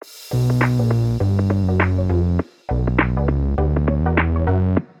Right,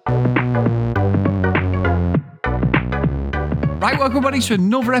 welcome everybody to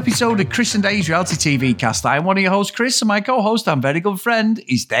another episode of Chris and Dave's Reality TV Cast. I'm one of your hosts, Chris, and my co-host and very good friend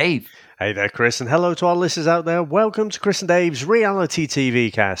is Dave. Hey there, Chris, and hello to our listeners out there. Welcome to Chris and Dave's Reality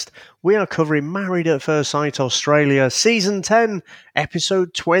TV Cast. We are covering Married at First Sight Australia, Season 10,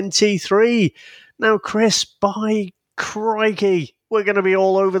 Episode 23. Now, Chris, by crikey, we're going to be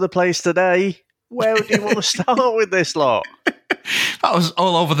all over the place today. Where do you want to start with this lot? That was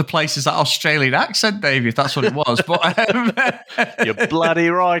all over the place. Is that Australian accent, Dave, if that's what it was. But You're bloody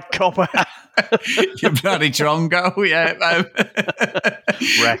right, copper. You're bloody drongo, yeah.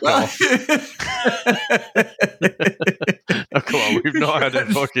 Wreck off. Oh, come on, we've not had a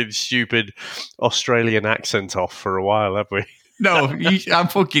fucking stupid Australian accent off for a while, have we? No, I'm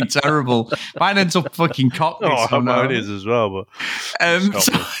fucking terrible. Mine ends up fucking cockney. Mine is as well. But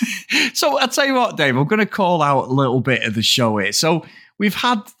so I'll tell you what, Dave, I'm going to call out a little bit of the show here. So we've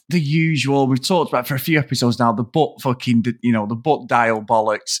had the usual, we've talked about for a few episodes now, the butt dial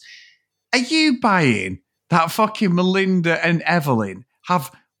bollocks. Are you buying that fucking Melinda and Evelyn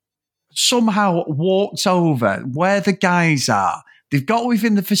have somehow walked over where the guys are? They've got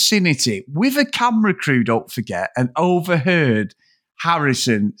within the vicinity with a camera crew, don't forget, and overheard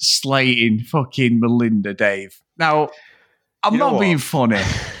Harrison slating fucking Melinda, Dave. Now, I'm not being funny.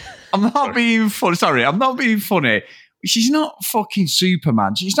 I'm not being funny. Sorry, I'm not being funny. She's not fucking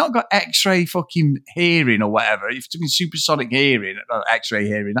Superman. She's not got X-ray fucking hearing or whatever. If it's supersonic hearing, X-ray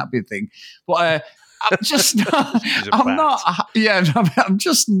hearing, that'd be a thing. But I'm just not. I'm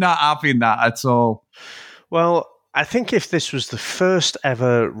just not having that at all. Well, I think if this was the first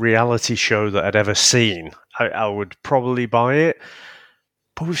ever reality show that I'd ever seen, I would probably buy it.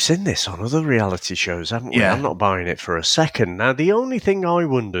 But we've seen this on other reality shows, haven't we? Yeah. I'm not buying it for a second. Now, the only thing I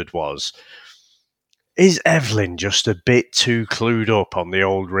wondered was, is Evelyn just a bit too clued up on the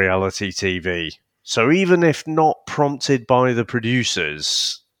old reality TV? So even if not prompted by the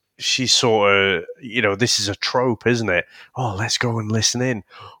producers, she's sort of, this is a trope, isn't it? Oh, let's go and listen in.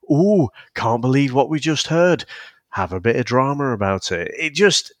 Ooh, can't believe what we just heard. Have a bit of drama about it.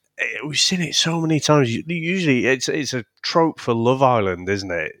 We've seen it so many times. Usually it's a trope for Love Island, isn't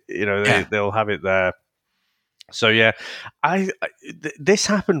it? They'll have it there. So yeah, this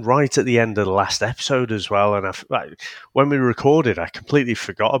happened right at the end of the last episode as well. And when we recorded, I completely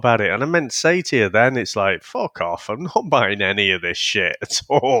forgot about it. And I meant to say to you then, it's like, fuck off. I'm not buying any of this shit at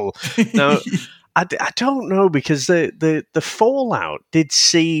all. Now, I don't know, because the fallout did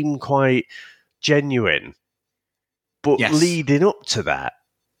seem quite genuine. But yes. Leading up to that,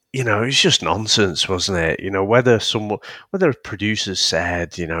 it's just nonsense, wasn't it? Whether producers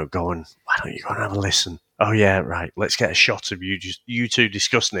said, going, why don't you go and have a listen? Oh yeah, right. Let's get a shot of you two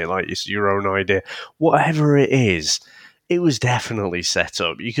discussing it like it's your own idea. Whatever it is, it was definitely set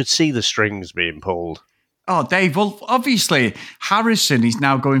up. You could see the strings being pulled. Oh, Dave, well, obviously, Harrison is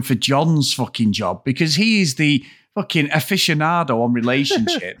now going for John's fucking job because he is the fucking aficionado on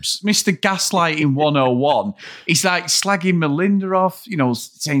relationships. Mr. Gaslighting 101. He's like slagging Melinda off,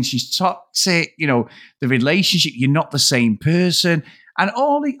 saying she's toxic, the relationship, you're not the same person. And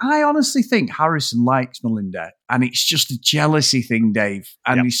I honestly think Harrison likes Melinda, and it's just a jealousy thing, Dave.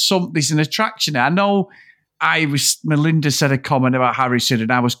 And there's an attraction there. I know Melinda said a comment about Harrison,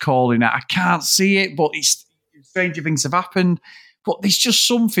 and I was calling it. I can't see it, but stranger things have happened. But there's just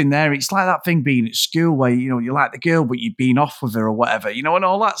something there. It's like that thing being at school where, you like the girl, but you've been off with her or whatever, and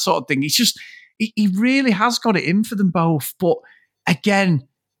all that sort of thing. It's just, he really has got it in for them both. But again,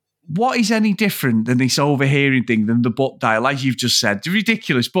 what is any different than this overhearing thing than the butt dial, as you've just said? It's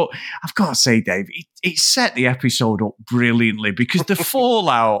ridiculous. But I've got to say, Dave, it set the episode up brilliantly, because the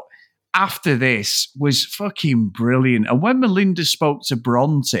fallout after this was fucking brilliant. And when Melinda spoke to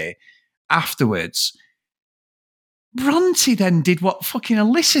Bronte afterwards, Bronte then did what fucking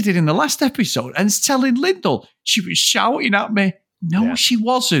Alyssa did in the last episode and is telling Lyndall she was shouting at me. No, she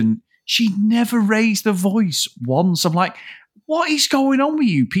wasn't. She never raised her voice once. I'm like, what is going on with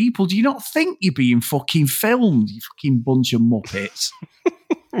you people? Do you not think you're being fucking filmed, you fucking bunch of muppets?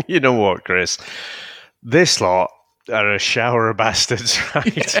 You know what, Chris? This lot are a shower of bastards,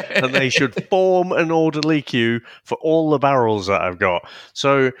 right? Yeah. And they should form an orderly queue for all the barrels that I've got.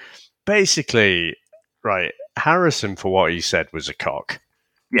 So basically, right, Harrison, for what he said, was a cock.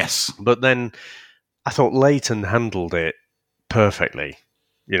 Yes. But then I thought Leighton handled it perfectly.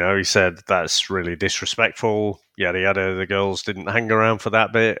 He said, that's really disrespectful. Yada, yada. The girls didn't hang around for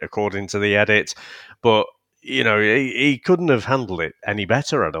that bit, according to the edit. But, he couldn't have handled it any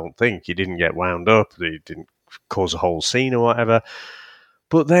better, I don't think. He didn't get wound up. He didn't cause a whole scene or whatever.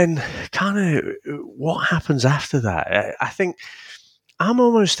 But then, kind of, what happens after that? I think I'm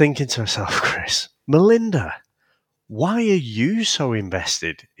almost thinking to myself, Chris, Melinda, why are you so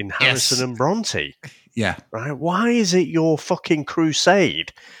invested in Harrison and Bronte? Yeah. Right? Why is it your fucking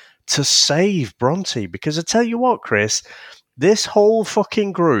crusade to save Bronte? Because I tell you what, Chris, this whole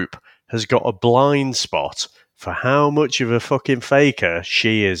fucking group has got a blind spot for how much of a fucking faker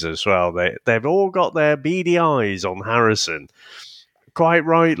she is as well. They've all got their beady eyes on Harrison, quite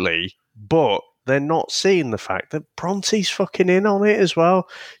rightly, but they're not seeing the fact that Bronte's fucking in on it as well.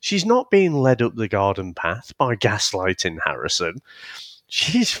 She's not being led up the garden path by gaslighting Harrison.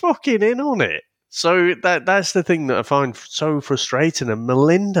 She's fucking in on it. So that's the thing that I find so frustrating. And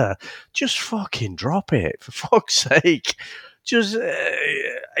Melinda, just fucking drop it, for fuck's sake. Just,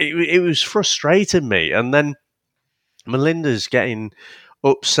 it was frustrating me. And then Melinda's getting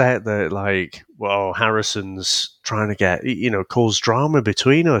upset that, like, well, Harrison's trying to get, cause drama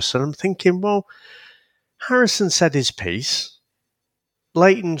between us. And I'm thinking, well, Harrison said his piece.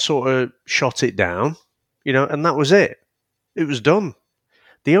 Leighton sort of shot it down, and that was it. It was done.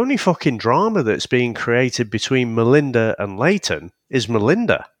 The only fucking drama that's being created between Melinda and Leighton is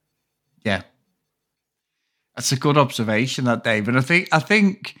Melinda. Yeah. That's a good observation, that, Dave. And I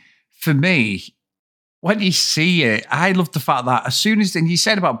think for me, when you see it, I love the fact that as soon as, and you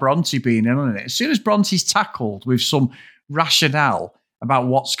said about Bronte being in on it, as soon as Bronte's tackled with some rationale about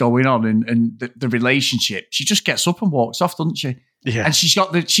what's going on and the relationship, she just gets up and walks off, doesn't she? Yeah. And she's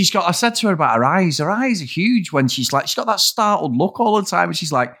got, I said to her about her eyes are huge when she's got that startled look all the time. And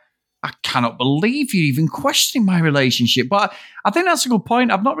she's like, I cannot believe you're even questioning my relationship. But I think that's a good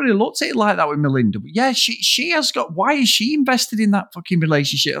point. I've not really looked at it like that with Melinda. But yeah, she has got, why is she invested in that fucking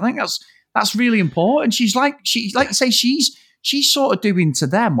relationship? I think that's really important. She's like you say, she's sort of doing to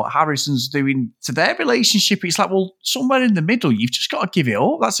them what Harrison's doing to their relationship. It's like, well, somewhere in the middle, you've just got to give it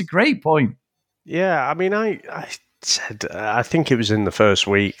up. That's a great point. Yeah, I mean, I said, I think it was in the first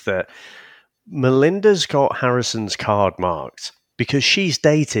week that Melinda's got Harrison's card marked because she's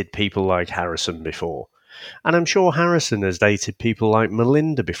dated people like Harrison before. And I'm sure Harrison has dated people like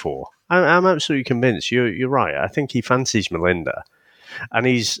Melinda before. I'm absolutely convinced. You're right. I think he fancies Melinda. And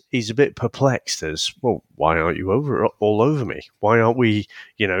he's a bit perplexed as, well, why aren't you all over me? Why aren't we,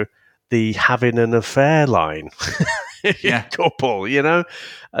 the having an affair line couple,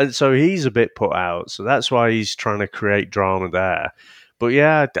 And so he's a bit put out. So that's why he's trying to create drama there. But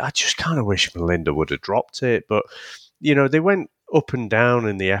yeah, I just kind of wish Melinda would have dropped it. But, they went up and down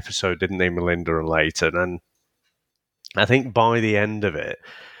in the episode, didn't they, Melinda and Leighton? And I think by the end of it,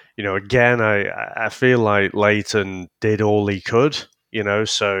 again, I feel like Leighton did all he could,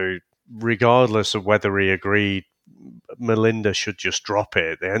 so regardless of whether he agreed, Melinda should just drop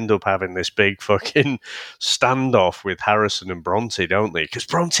it. They end up having this big fucking standoff with Harrison and Bronte, don't they? Because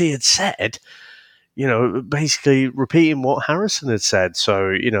Bronte had said, basically repeating what Harrison had said.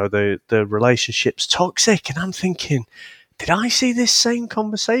 So, the relationship's toxic. And I'm thinking, did I see this same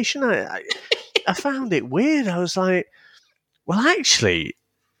conversation? I found it weird. I was like, well, actually,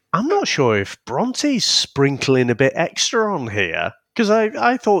 I'm not sure if Bronte's sprinkling a bit extra on here, because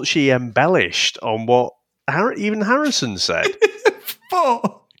I thought she embellished on what even Harrison said.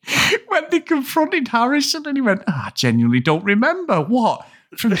 But when they confronted Harrison and he went, I genuinely don't remember. What?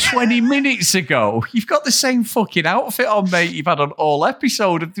 From 20 minutes ago? You've got the same fucking outfit on, mate, you've had on all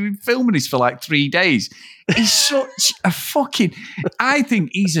episode. I've been filming this for like 3 days. He's such a fucking... I think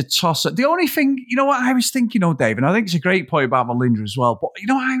he's a tosser. The only thing... You know what I was thinking, Dave, and I think it's a great point about Melinda as well, but you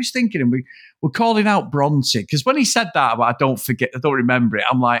know what I was thinking? And we're calling out Bronte, because when he said that about I don't remember it,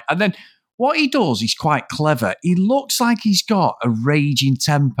 I'm like... And then what he does, he's quite clever. He looks like he's got a raging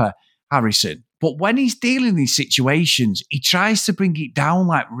temper, Harrison. But when he's dealing in these situations, he tries to bring it down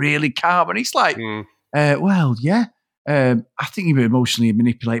like really calm. And he's like, well, yeah, I think you emotionally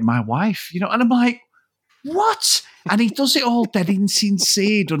manipulate my wife, And I'm like, what? And he does it all dead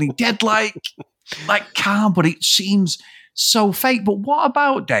insincere, doesn't he? Dead like calm, but it seems so fake. But what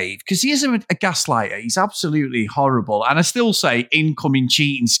about Dave? Because he is a gaslighter. He's absolutely horrible. And I still say incoming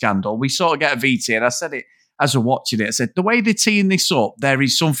cheating scandal. We sort of get a VT, and I said it as we're watching it. I said, the way they're teeing this up, there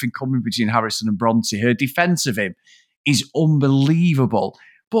is something coming between Harrison and Bronte. Her defense of him is unbelievable.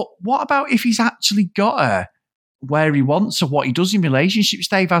 But what about if he's actually got her where he wants her, what he does in relationships,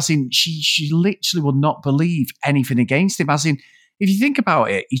 Dave? As in, she literally would not believe anything against him. As in, if you think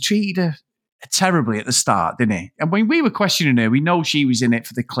about it, he treated her terribly at the start, didn't he? And when we were questioning her, we know she was in it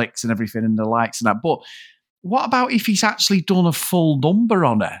for the clicks and everything and the likes and that. But what about if he's actually done a full number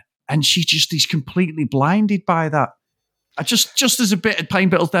on her? And she just is completely blinded by that? Just as a bit of playing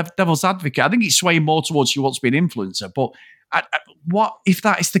devil's advocate, I think it's swaying more towards she wants to be an influencer. But what if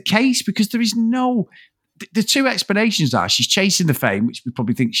that is the case? Because there is no. The two explanations are she's chasing the fame, which we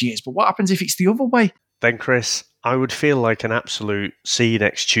probably think she is. But what happens if it's the other way? Then, Chris, I would feel like an absolute see you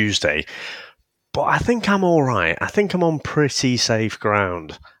next Tuesday. But I think I'm all right. I think I'm on pretty safe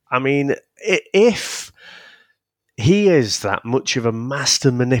ground. I mean, if he is that much of a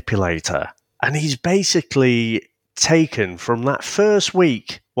master manipulator, and he's basically taken from that first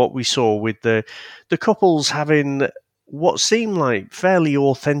week what we saw with the couples having what seemed like fairly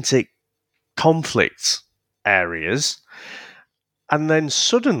authentic conflict areas, and then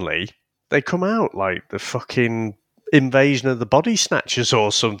suddenly they come out like the fucking Invasion of the Body Snatchers or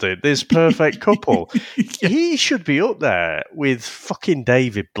something, this perfect couple. Yeah. He should be up there with fucking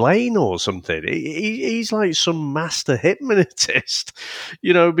David Blaine or something. He's like some master hypnotist,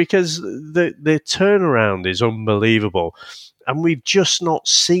 because the turnaround is unbelievable. And we've just not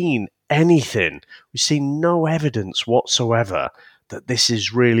seen anything. We've seen no evidence whatsoever that this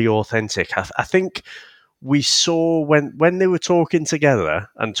is really authentic. I think we saw when they were talking together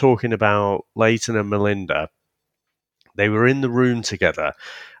and talking about Leighton and Melinda, they were in the room together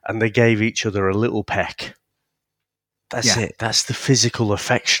and they gave each other a little peck. That's it. That's the physical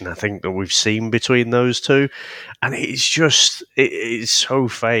affection, I think, that we've seen between those two. And it's so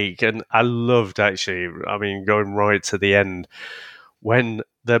fake. And I loved, actually, going right to the end, when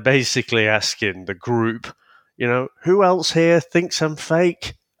they're basically asking the group, who else here thinks I'm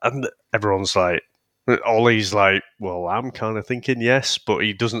fake? And everyone's like, Ollie's like, well, I'm kind of thinking yes, but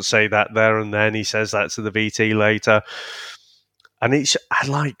he doesn't say that there and then. He says that to the VT later. And I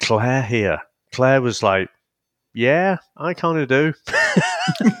like Claire here. Claire was like, yeah, I kind of do.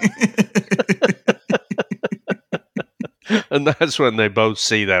 And that's when they both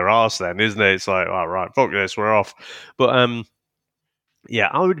see their arse then, isn't it? It's like, all right, fuck this, we're off. But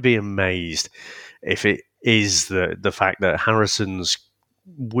I would be amazed if it is the fact that Harrison's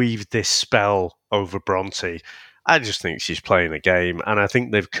weaved this spell over Bronte. I just think she's playing a game, and I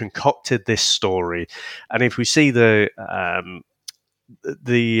think they've concocted this story. And if we see the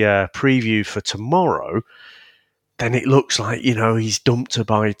preview for tomorrow, then it looks like, he's dumped her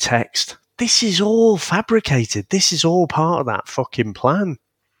by text. This is all fabricated. This is all part of that fucking plan.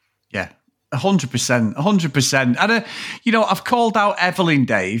 Yeah, 100%. 100%. And, I've called out Evelyn,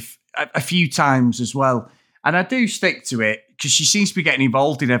 Dave, a few times as well. And I do stick to it because she seems to be getting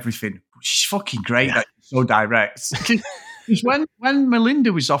involved in everything. She's fucking great. Yeah. So direct. Because when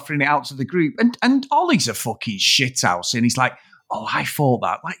Melinda was offering it out to the group, and Ollie's a fucking shithouse, and he's like, oh, I thought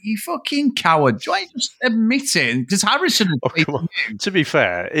that. Like, you fucking coward. Do I just admit it? Because Harrison... come on. To be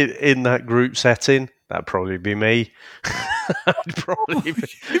fair, in that group setting, that'd probably be me. I'd probably be...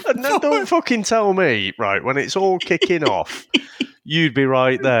 No, don't fucking tell me, right, when it's all kicking off, you'd be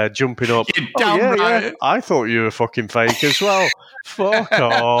right there, jumping up. Yeah, I thought you were fucking fake as well. Fuck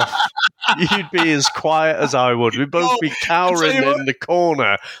off. You'd be as quiet as I would. We'd both be cowering in the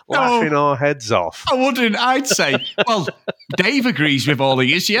corner, laughing our heads off. I wouldn't. I'd say, well, Dave agrees with all of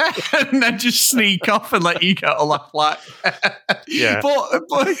you, yeah? And then just sneak off and let you get a laugh like. Yeah. But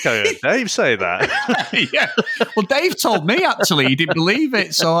okay, Dave say that. Yeah. Well, Dave told me, actually, he didn't believe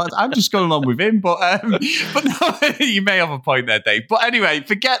it, so I'm just going along with him. But no, you may have a point there, Dave. But anyway,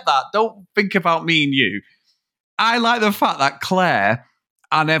 forget that. Don't think about me and you. I like the fact that Claire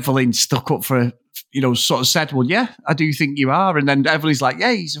and Evelyn stuck up for, sort of said, well, yeah, I do think you are. And then Evelyn's like,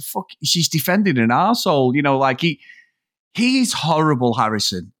 yeah, she's defending an arsehole. Like he is horrible,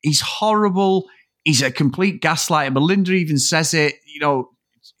 Harrison. He's horrible. He's a complete gaslighter. Melinda even says it,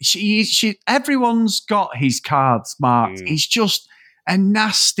 everyone's got his cards marked. He's just a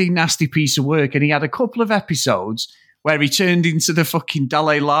nasty, nasty piece of work. And he had a couple of episodes where he turned into the fucking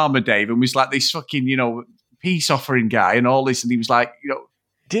Dalai Lama, Dave, and was like this fucking, peace offering guy and all this, and he was like,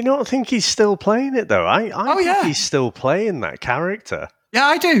 Do you not think he's still playing it though? I think he's still playing that character. Yeah,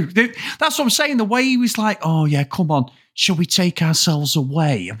 I do. That's what I'm saying. The way he was like, oh yeah, come on, shall we take ourselves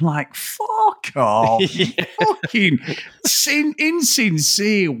away? I'm like, fuck off, fucking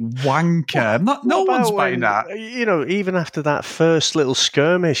insincere wanker. No one's buying that. Even after that first little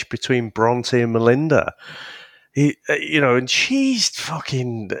skirmish between Bronte and Melinda, and she's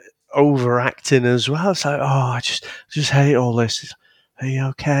fucking overacting as well. It's like, oh, I just hate all this. Are you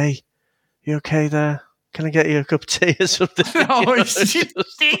okay? You okay there? can I get you a cup of tea or something? No, You know, it's just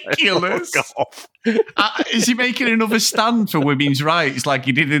ridiculous. Like, fuck off. Is he making another stand for women's rights like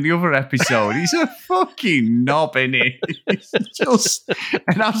he did in the other episode? He's a fucking knob, isn't he? He's just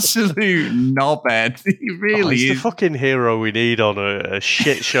an absolute knobhead. He really He's is. the fucking hero we need on a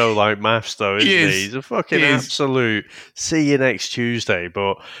shit show like Maths, though, isn't he? He's a fucking absolute see you next Tuesday.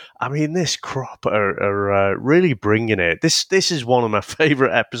 But, I mean, this crop are really bringing it. This is one of my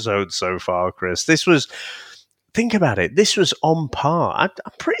favourite episodes so far, Chris. Think about it. This was on par.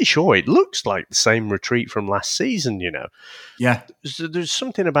 I'm pretty sure it looks like the same retreat from last season, you know. Yeah. So there's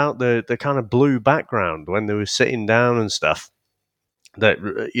something about the kind of blue background when they were sitting down and stuff that,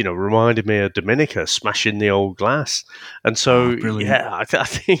 you know, reminded me of Dominica smashing the old glass. And so, I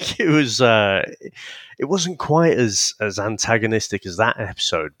think it was... it wasn't quite as antagonistic as that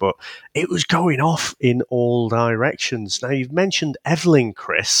episode, but it was going off in all directions. Now, you've mentioned Evelyn,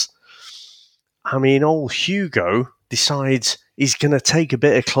 Chris. I mean, old Hugo decides he's going to take a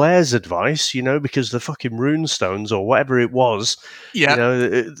bit of Claire's advice, you know, because the fucking runestones or whatever it was, you know,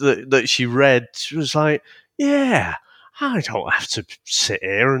 that she read, she was like, yeah, I don't have to sit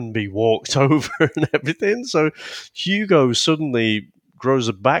here and be walked over and everything. So Hugo suddenly grows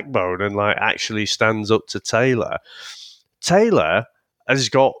a backbone and like actually stands up to Taylor. Taylor has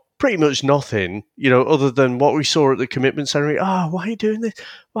got pretty much nothing, you know, other than what we saw at the commitment ceremony. Oh, why are you doing this?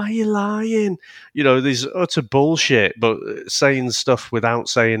 Why are you lying? You know, this utter bullshit, but saying stuff without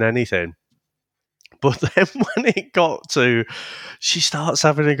saying anything. But then when it got to, she starts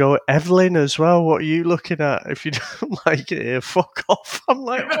having a go at Evelyn as well. What are you looking at? If you don't like it here, fuck off. I'm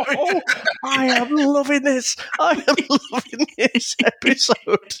like, oh, I am loving this. I am loving this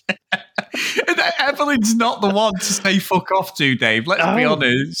episode. Evelyn's not the one to say fuck off to, Dave. Let's be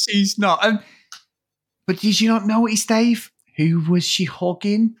honest. She's not. But did you not notice, Dave? Who was she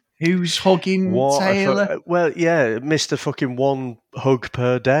hugging? Who's hugging Taylor? Well, yeah, Mr. fucking one hug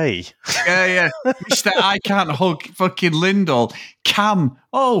per day. Yeah. Mr. I can't hug fucking Lyndall. Cam.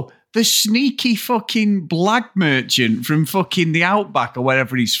 Oh, the sneaky fucking blag merchant from fucking the Outback or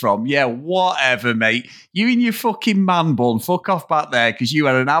wherever he's from. Yeah, whatever, mate. You and your fucking man bun, fuck off back there because you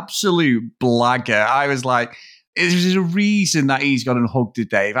are an absolute blagger. I was like, there's a reason that he's gone and hugged to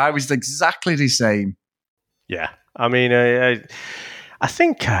Dave. I was exactly the same. Yeah. I mean, I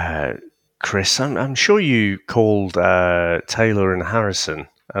think, Chris, I'm sure you called Taylor and Harrison,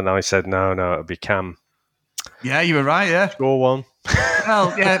 and I said, no, it'll be Cam. Yeah, you were right, yeah. Score one.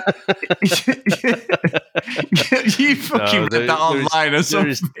 Well, yeah. You fucking read that online or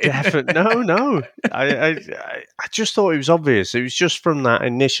something. No. I just thought it was obvious. It was just from that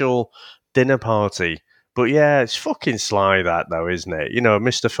initial dinner party. But yeah, it's fucking sly that though, isn't it? You know,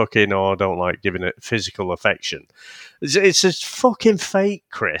 Mr. fucking, I don't like giving it physical affection. It's as fucking fake,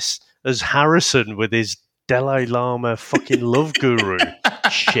 Chris, as Harrison with his Dalai Lama fucking love guru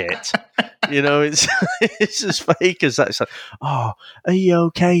shit. You know, it's as fake as that. It's like, oh, are you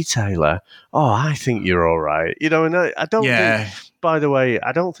okay, Taylor? Oh, I think you're all right. You know, and I don't think, by the way,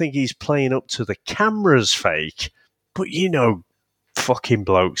 I don't think he's playing up to the camera's fake, but you know, fucking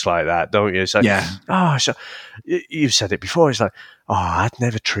blokes like that, don't you? So, so you've said it before. It's like, oh, I'd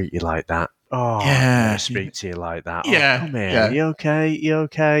never treat you like that. Oh, I'd never speak to you like that. Yeah, come here. You okay? You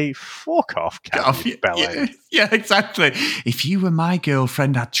okay? Fuck off, belly. Yeah, exactly. If you were my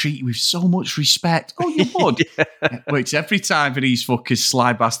girlfriend, I'd treat you with so much respect. Oh, you would. It works every time for these fuckers,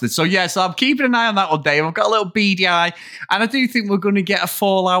 sly bastards. So so I'm keeping an eye on that all day. I've got a little beady eye, and I do think we're going to get a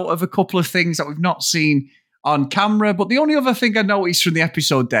fallout of a couple of things that we've not seen on camera. But the only other thing I noticed from the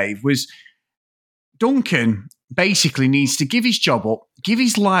episode, Dave, was Duncan basically needs to give his job up, give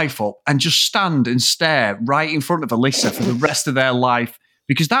his life up, and just stand and stare right in front of Alyssa for the rest of their life.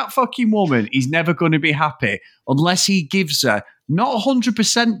 Because that fucking woman is never going to be happy unless he gives her, not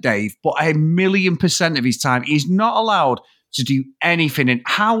 100%, Dave, but 1,000,000% of his time. He's not allowed to do anything. And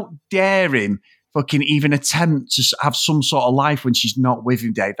how dare him fucking even attempt to have some sort of life when she's not with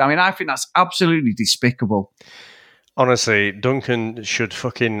him, Dave? I mean, I think that's absolutely despicable. Honestly, Duncan should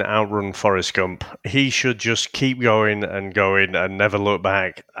fucking outrun Forrest Gump. He should just keep going and never look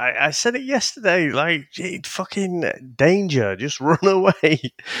back. I said it yesterday, like, fucking danger, just run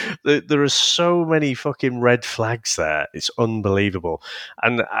away. There are so many fucking red flags there. It's unbelievable.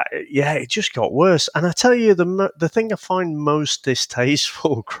 And it just got worse. And I tell you, the thing I find most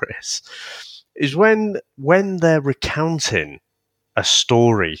distasteful, Chris, is when they're recounting a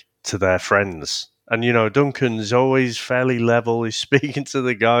story to their friends. And, you know, Duncan's always fairly level. He's speaking to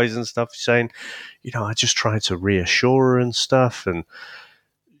the guys and stuff, saying, you know, I just tried to reassure her and stuff. And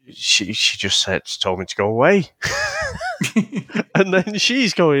she just told me to go away. And then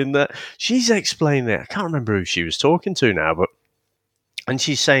she's going that she's explaining it. I can't remember who she was talking to now, and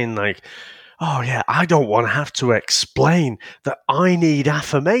she's saying like, "Oh yeah, I don't want to have to explain that I need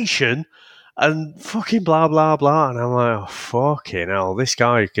affirmation and fucking blah blah blah." And I'm like, "Oh fucking hell, this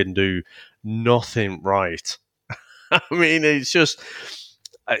guy can do nothing right." I mean, it's just,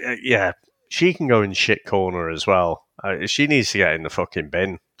 yeah, she can go in shit corner as well. She needs to get in the fucking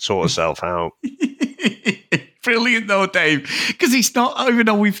bin, sort herself out. Brilliant though, Dave, because it's not, even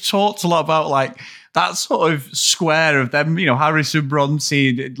though we've talked a lot about like that sort of square of them, you know, Harrison,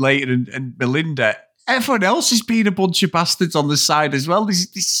 Bronte, Leighton and Belinda, everyone else is being a bunch of bastards on the side as well.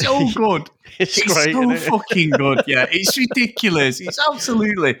 This is so good. It's great, so isn't it? fucking good. Yeah, it's ridiculous. It's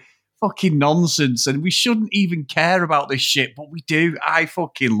absolutely fucking nonsense, and we shouldn't even care about this shit, but we do. I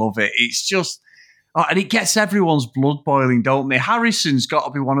fucking love it. It's just, and it gets everyone's blood boiling, don't they? Harrison's got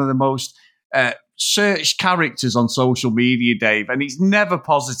to be one of the most searched characters on social media, Dave, and he's never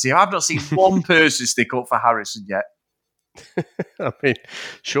positive. I've not seen one person stick up for Harrison yet. I mean,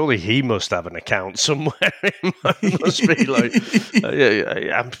 surely he must have an account somewhere. It must be like,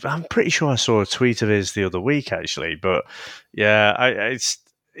 I'm pretty sure I saw a tweet of his the other week, actually. But yeah,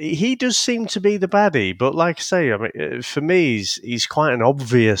 he does seem to be the baddie. But like I say, I mean, for me, he's quite an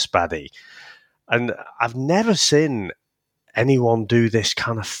obvious baddie, and I've never seen anyone do this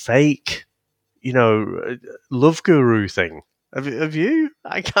kind of fake, you know, love guru thing. Have you?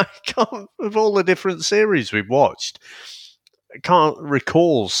 I can't, of all the different series we've watched, I can't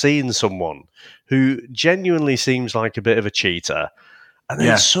recall seeing someone who genuinely seems like a bit of a cheater and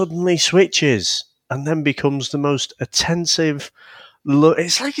then suddenly switches and then becomes the most attentive.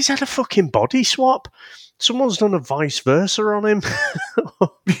 It's like he's had a fucking body swap. Someone's done a vice versa on him.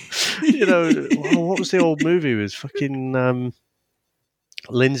 You know, what was the old movie? It was fucking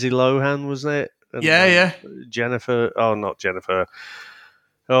Lindsay Lohan, wasn't it? And, Jennifer. Oh, not Jennifer.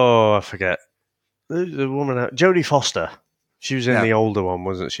 Oh, I forget. The woman, Jodie Foster. She was in the older one,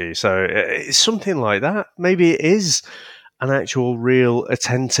 wasn't she? So it's something like that. Maybe it is an actual, real,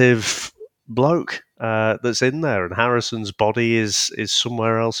 attentive bloke that's in there, and Harrison's body is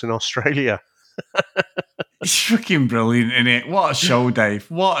somewhere else in Australia. It's fucking brilliant, isn't it? What a show, Dave.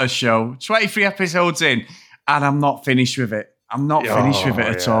 What a show. 23 episodes in, and I'm not finished with it. I'm not finished with it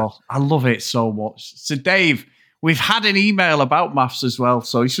at all. I love it so much. So, Dave, we've had an email about maths as well.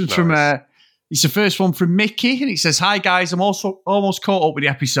 So this one's from it's the first one from Mickey, and it says, "Hi guys, I'm also almost caught up with the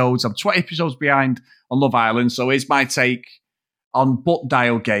episodes. I'm 20 episodes behind on Love Island, so here's my take on Butt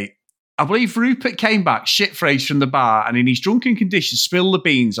Dialgate. I believe Rupert came back shit-faced from the bar and in his drunken condition spilled the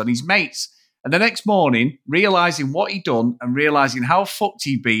beans on his mates. And the next morning, realising what he'd done and realising how fucked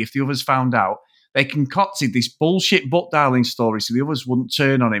he'd be if the others found out, they concocted this bullshit butt dialing story so the others wouldn't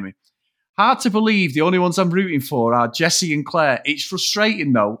turn on him. Hard to believe the only ones I'm rooting for are Jesse and Claire. It's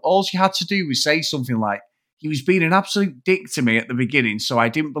frustrating though. All she had to do was say something like, he was being an absolute dick to me at the beginning, so I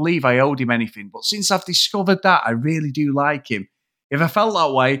didn't believe I owed him anything. But since I've discovered that, I really do like him. If I felt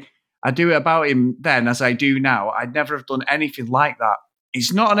that way, I'd do it about him then as I do now. I'd never have done anything like that.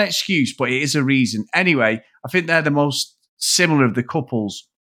 It's not an excuse, but it is a reason. Anyway, I think they're the most similar of the couples.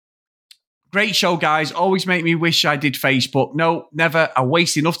 Great show, guys. Always make me wish I did Facebook. No, never. I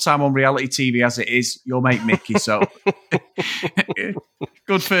waste enough time on reality TV as it is. Your mate Mickey, so.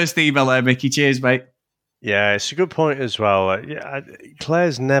 Good first email there, Mickey. Cheers, mate. Yeah, it's a good point as well.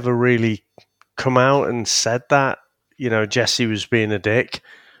 Claire's never really come out and said that, you know, Jesse was being a dick.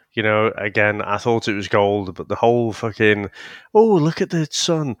 You know, again, I thought it was gold, but the whole fucking, oh, look at the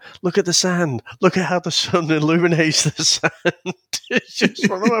sun, look at the sand, look at how the sun illuminates the sand. It's just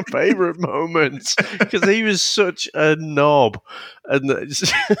one of my favourite moments because he was such a knob. And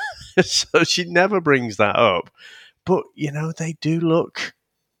so she never brings that up. But, you know, they do look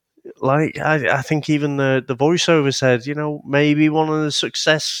like, I think even the voiceover said, you know, maybe one of the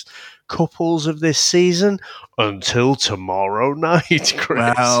success couples of this season until tomorrow night,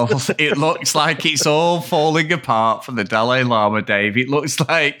 Chris. Well, it looks like it's all falling apart for the Dalai Lama, Dave. It looks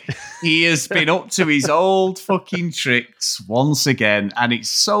like he has been up to his old fucking tricks once again, and it's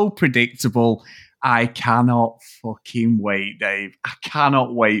so predictable. I cannot fucking wait, Dave. I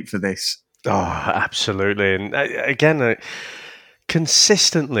cannot wait for this. Oh, absolutely. And again,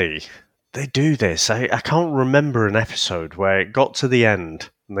 consistently, they do this. I can't remember an episode where it got to the end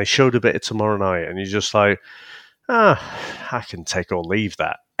and they showed a bit of tomorrow night and you're just like, I can take or leave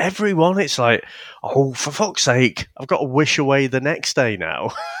that. Everyone, it's like, oh, for fuck's sake, I've got to wish away the next day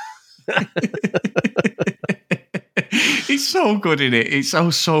now. It's so good, isn't it? It's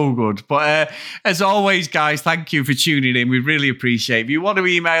so good. But as always, guys, thank you for tuning in. We really appreciate it. If you want to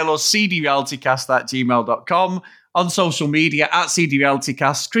email us, cdrealitycast@gmail.com, on social media at CD Reality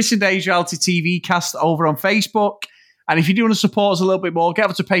Cast, Chris and Dave's Reality TV Cast over on Facebook. And if you do want to support us a little bit more, get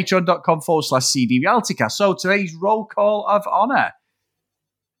over to patreon.com/CD Reality Cast. So today's roll call of honour.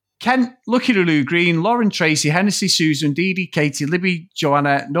 Kent, Lucky Lulu Green, Lauren Tracy, Hennessy, Susan, Dee Dee, Katie, Libby,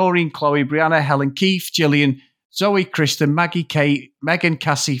 Joanna, Noreen, Chloe, Brianna, Helen, Keith, Gillian, Zoe, Kristen, Maggie, Kate, Megan,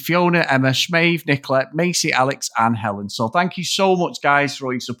 Cassie, Fiona, Emma, Schmave, Nicola, Macy, Alex, and Helen. So thank you so much, guys, for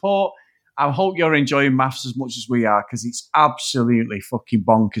all your support. I hope you're enjoying maths as much as we are, because it's absolutely fucking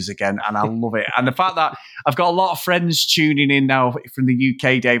bonkers again, and I love it. And the fact that I've got a lot of friends tuning in now from the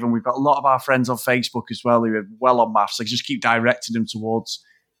UK, Dave, and we've got a lot of our friends on Facebook as well who are well on maths. I just keep directing them towards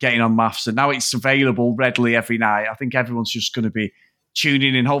getting on maths, and now it's available readily every night. I think everyone's just going to be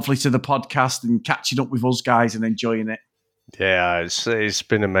tuning in, hopefully, to the podcast and catching up with us guys and enjoying it. Yeah, it's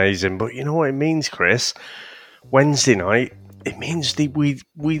been amazing. But you know what it means, Chris? Wednesday night, it means that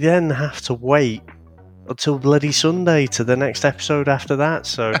we then have to wait until bloody Sunday to the next episode after that.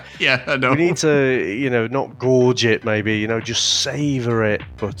 So yeah, I know. We need to, not gorge it, maybe, just savor it.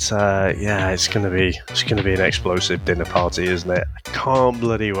 But yeah, it's gonna be an explosive dinner party, isn't it? I can't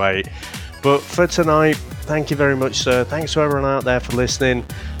bloody wait. But for tonight, thank you very much, sir. Thanks to everyone out there for listening.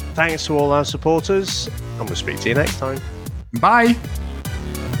 Thanks to all our supporters, and we'll speak to you next time. Bye.